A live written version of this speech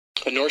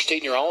A North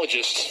State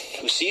neurologist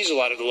who sees a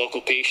lot of the local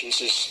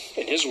patients is,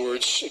 in his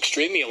words,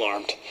 extremely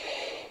alarmed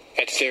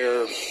at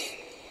their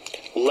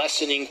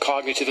lessening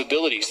cognitive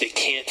abilities. They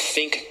can't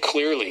think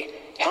clearly.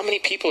 How many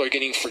people are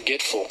getting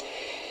forgetful?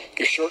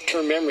 Your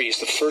short-term memory is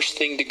the first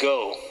thing to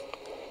go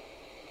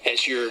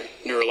as your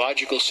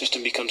neurological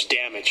system becomes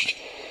damaged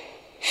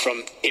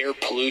from air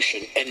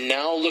pollution. And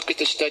now look at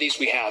the studies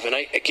we have. And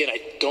I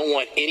don't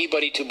want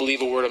anybody to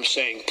believe a word I'm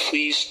saying.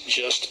 Please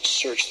just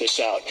search this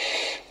out.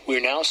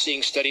 We're now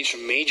seeing studies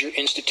from major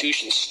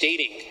institutions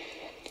stating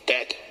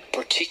that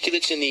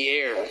particulates in the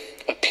air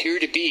appear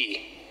to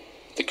be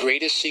the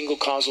greatest single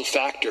causal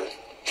factor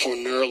for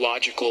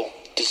neurological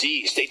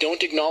disease. They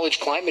don't acknowledge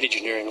climate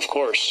engineering, of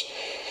course.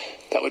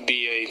 That would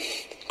be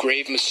a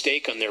grave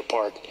mistake on their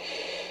part,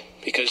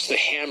 because the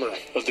hammer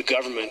of the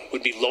government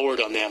would be lowered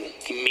on them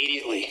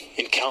immediately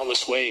in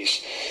countless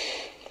ways.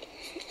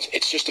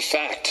 It's just a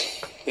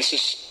fact. This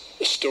is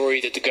a story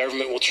that the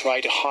government will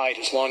try to hide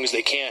as long as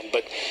they can,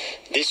 but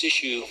this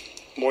issue,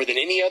 more than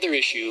any other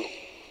issue,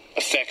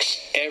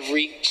 affects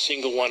every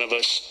single one of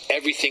us,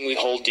 everything we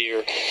hold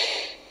dear.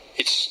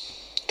 It's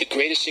the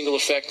greatest single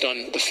effect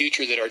on the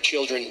future that our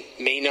children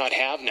may not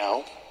have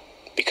now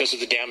because of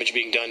the damage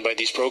being done by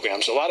these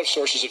programs. A lot of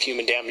sources of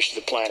human damage to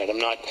the planet. I'm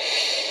not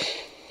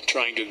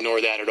trying to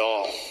ignore that at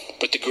all.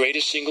 But the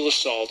greatest single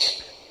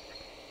assault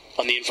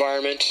on the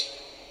environment,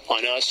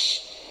 on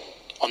us,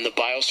 on the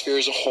biosphere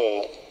as a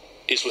whole,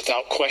 is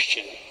without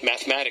question,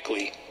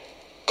 mathematically,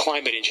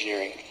 climate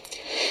engineering.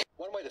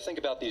 One way to think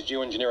about these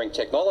geoengineering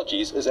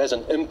technologies is as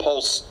an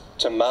impulse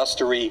to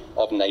mastery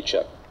of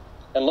nature.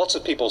 And lots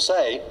of people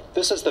say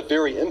this is the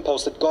very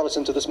impulse that got us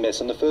into this mess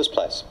in the first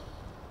place.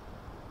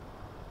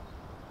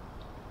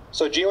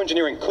 So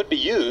geoengineering could be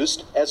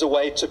used as a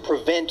way to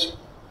prevent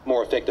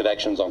more effective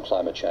actions on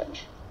climate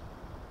change,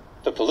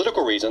 for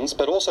political reasons,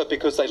 but also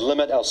because they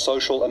limit our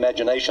social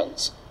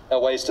imaginations, our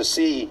ways to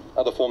see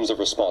other forms of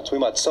response. We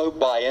might so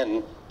buy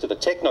in to the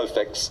techno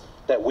fix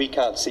that we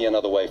can't see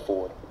another way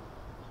forward.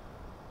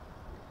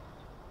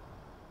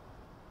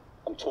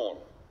 I'm torn.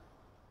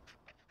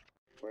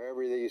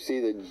 Wherever you see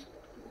the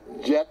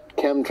jet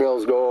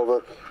chemtrails go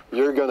over,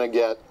 you're going to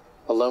get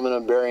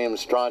aluminum, barium,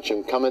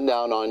 strontium coming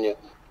down on you.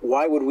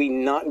 Why would we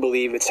not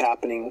believe it's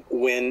happening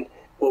when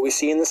what we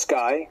see in the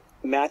sky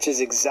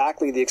matches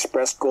exactly the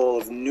expressed goal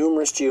of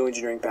numerous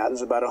geoengineering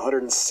patents, about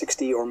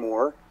 160 or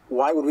more?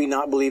 Why would we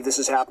not believe this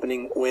is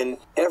happening when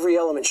every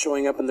element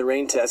showing up in the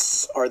rain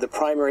tests are the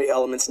primary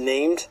elements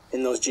named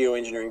in those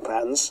geoengineering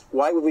patents?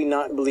 Why would we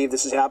not believe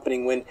this is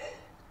happening when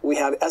we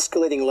have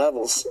escalating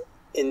levels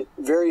in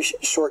very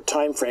short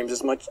time frames,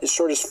 as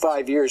short as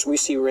 5 years? We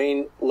see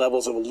rain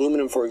levels of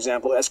aluminum, for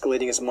example,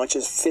 escalating as much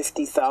as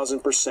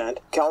 50,000%.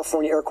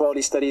 California air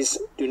quality studies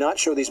do not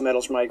show these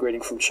metals migrating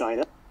from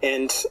China,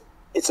 and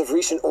it's of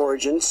recent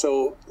origin.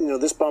 So,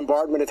 this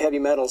bombardment of heavy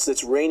metals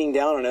that's raining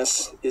down on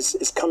us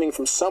is coming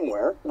from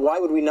somewhere. Why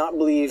would we not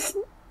believe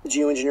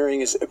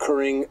geoengineering is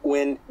occurring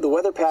when the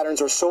weather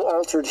patterns are so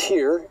altered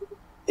here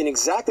in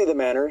exactly the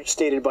manner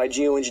stated by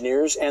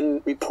geoengineers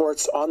and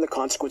reports on the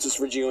consequences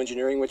for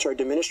geoengineering, which are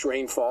diminished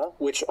rainfall,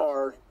 which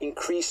are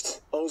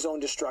increased ozone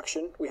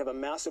destruction? We have a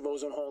massive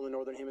ozone hole in the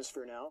northern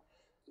hemisphere now.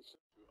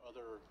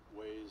 Other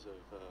ways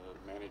of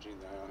managing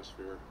the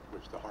ionosphere,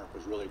 which the HAARP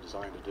was really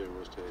designed to do,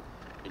 was to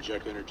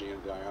inject energy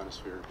into the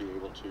ionosphere, be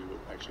able to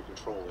actually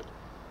control it.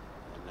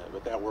 And,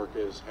 but that work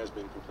has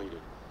been completed.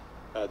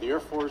 The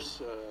Air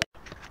Force...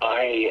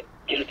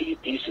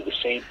 These are the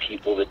same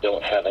people that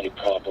don't have any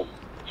problem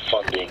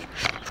funding,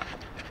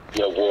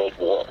 world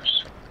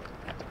wars.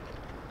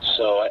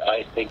 So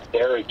I think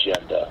their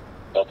agenda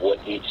of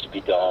what needs to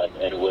be done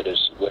and what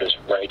is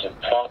right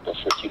and proper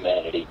for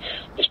humanity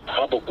is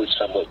probably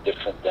somewhat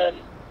different than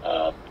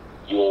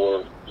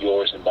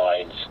yours and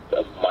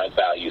my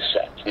value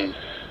set.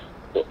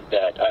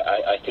 That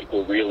I think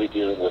we're really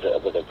dealing with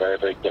a very,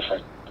 very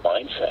different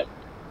mindset,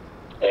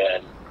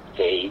 and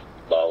they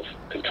love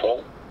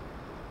control.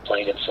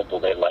 Plain and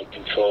simple, they like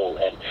control,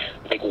 and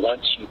I think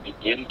once you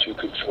begin to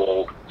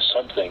control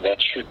something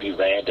that should be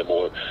random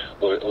or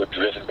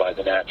driven by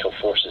the natural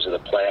forces of the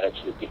planet,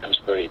 it becomes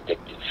very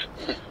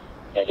addictive.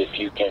 And if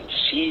you can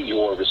see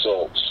your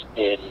results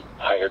in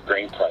higher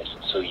grain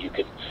prices, so you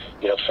can,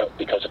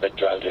 because of a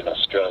drought in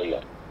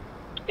Australia,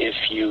 if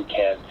you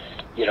can,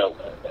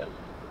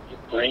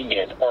 bring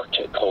in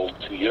Arctic cold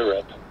to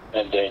Europe,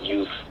 and then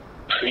you've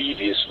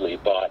previously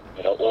bought,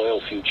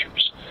 oil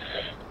futures,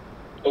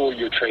 or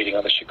you're trading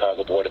on the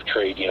Chicago Board of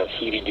Trade,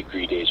 heating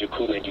degree days or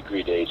cooling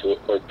degree days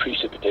or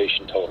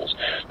precipitation totals.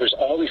 There's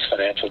all these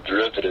financial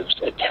derivatives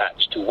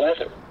attached to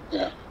weather.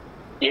 Yeah.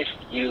 If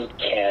you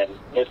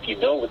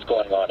know what's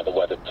going on in the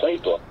weather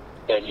playbook,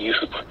 then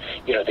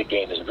the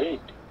game is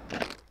rigged.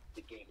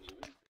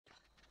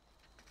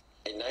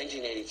 In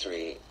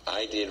 1983,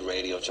 I did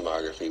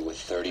radiotomography with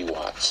 30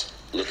 watts,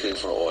 looking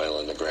for oil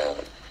in the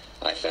ground.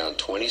 I found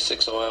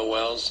 26 oil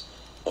wells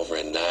over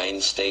a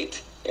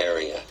 9-state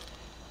area,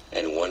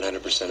 and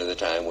 100% of the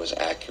time was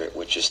accurate,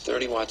 which is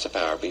 30 watts of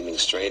power beaming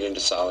straight into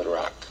solid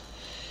rock.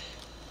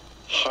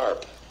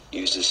 HAARP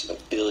uses 1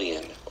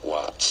 billion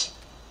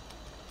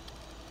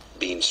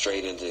beamed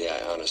straight into the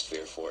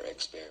ionosphere for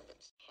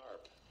experiments.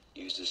 HAARP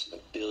uses 1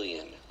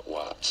 billion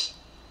watts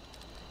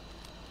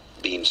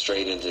beamed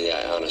straight into the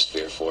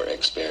ionosphere for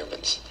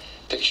experiments.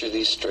 Picture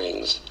these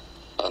strings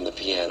on the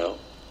piano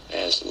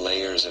as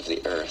layers of the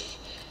earth.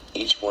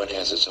 Each one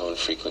has its own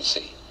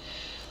frequency.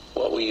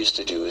 What we used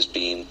to do is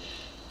beam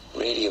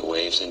radio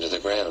waves into the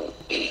ground,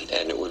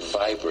 and it would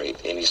vibrate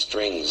any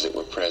strings that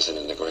were present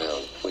in the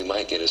ground. We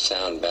might get a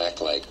sound back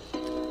like,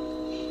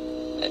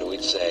 and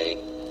we'd say,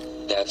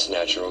 that's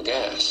natural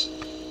gas.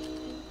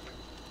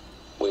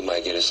 We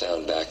might get a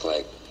sound back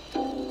like,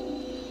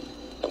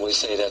 and we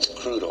say that's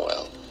crude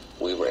oil.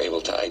 We were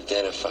able to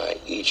identify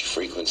each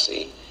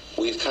frequency.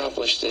 We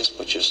accomplished this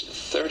with just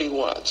 30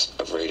 watts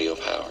of radio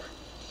power.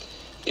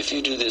 If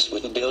you do this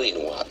with 1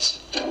 billion watts,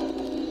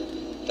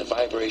 the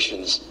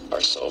vibrations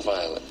are so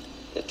violent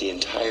that the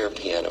entire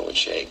piano would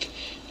shake.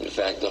 In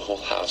fact, the whole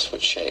house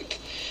would shake.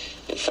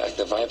 In fact,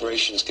 the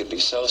vibrations could be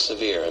so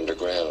severe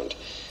underground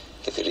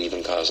that could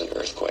even cause an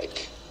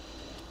earthquake.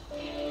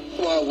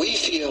 While we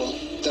feel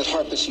that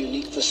HAARP is a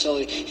unique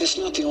facility, it's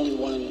not the only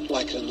one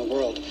like it in the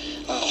world.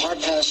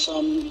 HAARP has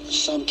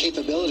some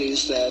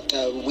capabilities that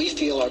we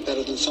feel are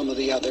better than some of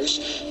the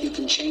others. You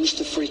can change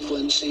the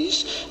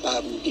frequencies.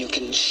 You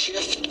can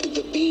shift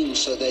the beam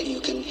so that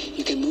you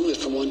can move it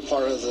from one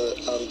part of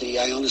the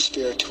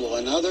ionosphere to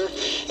another,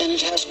 and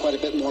it has quite a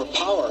bit more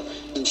power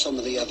than some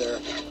of the other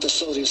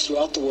facilities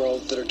throughout the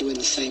world that are doing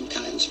the same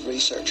kinds of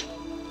research.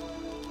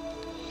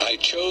 I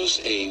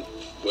chose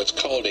what's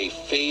called a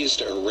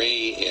phased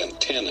array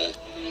antenna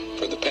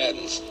for the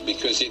patents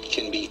because it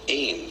can be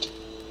aimed.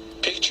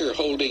 Picture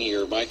holding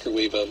your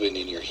microwave oven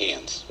in your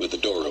hands with the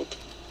door open.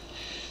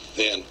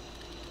 Then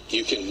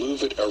you can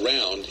move it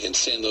around and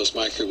send those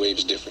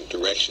microwaves different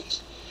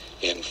directions.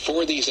 And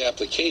for these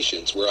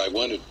applications where I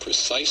wanted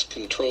precise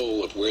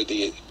control of where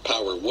the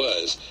power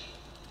was,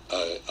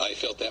 I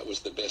felt that was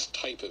the best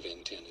type of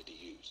antenna to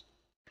use.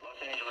 Los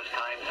Angeles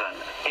Times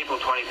on April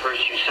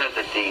 21st, you said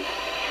that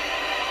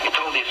you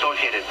told the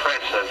Associated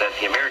Press that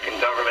the American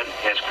government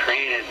has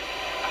created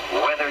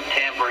weather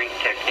tampering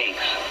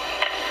techniques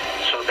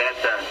so that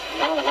the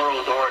New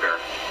World Order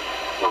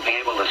will be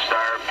able to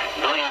starve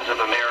millions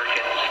of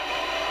Americans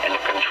and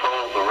to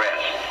control the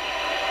rest.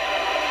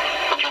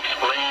 Could you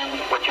explain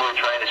what you were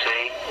trying to say?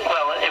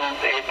 Well,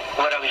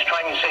 what I was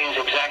trying to say is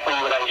exactly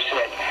what I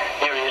said.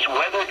 There is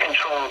weather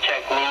control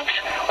techniques.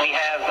 We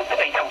have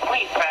a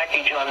complete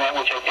package on that,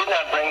 which I did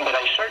not bring, but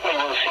I certainly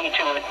will see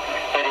to it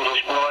that it is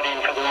brought in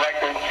for the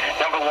record.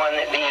 Number one,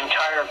 the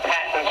entire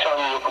patents on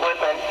the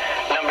equipment.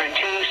 Number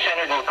two,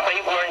 Senator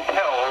Claiborne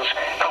Pell's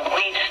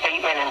complete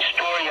statement and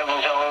story of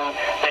his own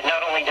that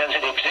not only does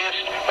it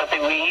exist, but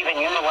that we even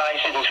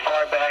utilize it as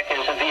far back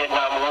as the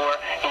Vietnam War.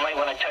 You might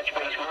want to touch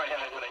base with that.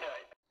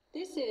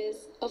 This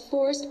is a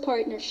forced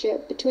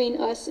partnership between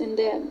us and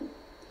them.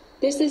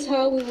 This is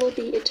how we will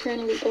be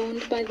eternally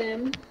owned by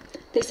them.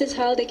 This is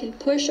how they can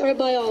push our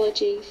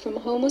biology from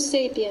Homo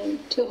sapien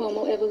to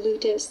Homo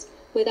evolutus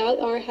without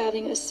our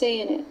having a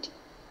say in it.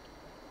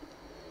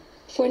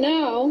 For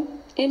now,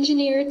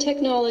 engineered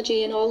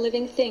technology in all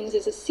living things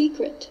is a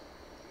secret.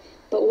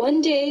 But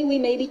one day we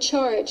may be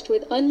charged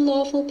with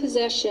unlawful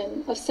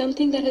possession of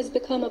something that has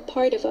become a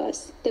part of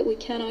us that we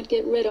cannot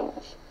get rid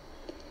of.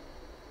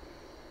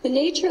 The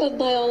nature of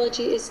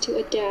biology is to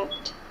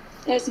adapt.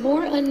 As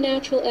more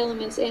unnatural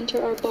elements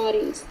enter our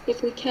bodies,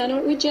 if we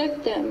cannot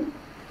reject them,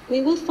 we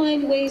will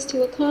find ways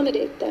to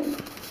accommodate them.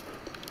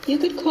 You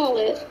could call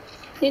it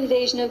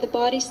Invasion of the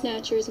Body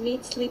Snatchers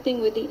meet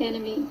Sleeping with the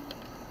Enemy.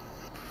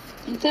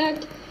 In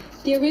fact,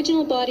 the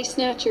original Body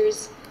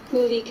Snatchers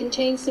movie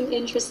contains some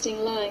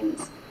interesting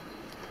lines.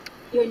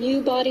 Your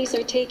new bodies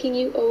are taking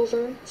you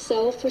over,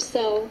 cell for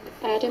cell,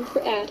 atom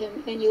for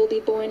atom, and you'll be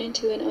born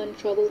into an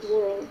untroubled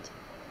world.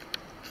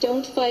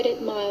 Don't fight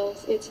it,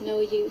 Miles, it's no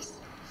use.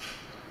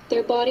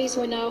 Their bodies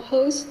were now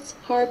hosts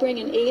harboring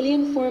an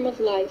alien form of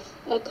life,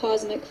 a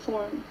cosmic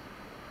form.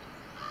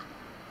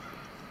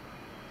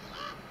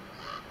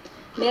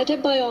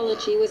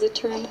 Metabiology was a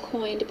term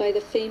coined by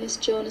the famous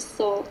Jonas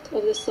Salk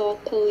of the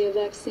Salk polio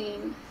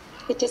vaccine.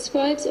 It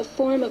describes a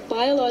form of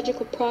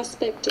biological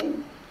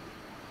prospecting,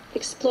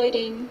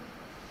 exploiting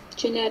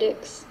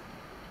genetics,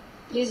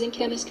 using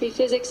chemistry,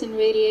 physics, and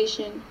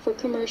radiation for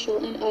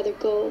commercial and other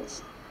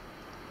goals.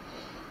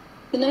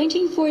 The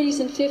 1940s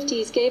and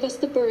 50s gave us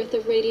the birth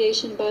of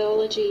radiation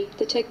biology,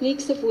 the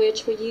techniques of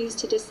which were used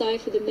to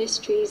decipher the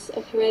mysteries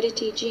of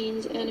heredity,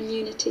 genes, and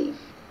immunity.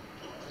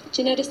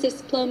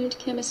 Geneticists plumbed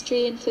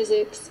chemistry and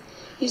physics,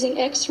 using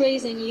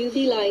X-rays and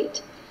UV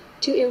light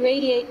to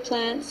irradiate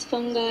plants,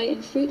 fungi,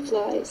 and fruit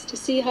flies to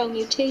see how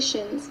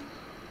mutations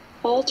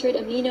altered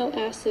amino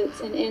acids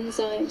and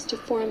enzymes to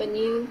form a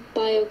new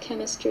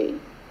biochemistry.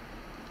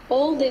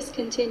 All this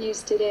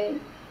continues today.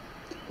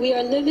 We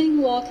are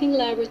living, walking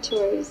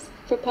laboratories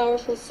for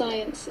powerful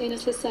science in a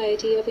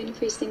society of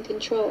increasing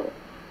control.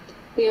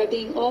 We are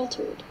being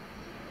altered.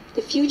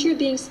 The future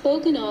being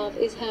spoken of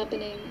is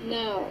happening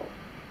now.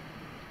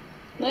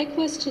 My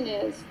question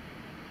is,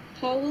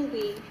 how will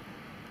we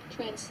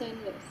transcend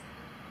this?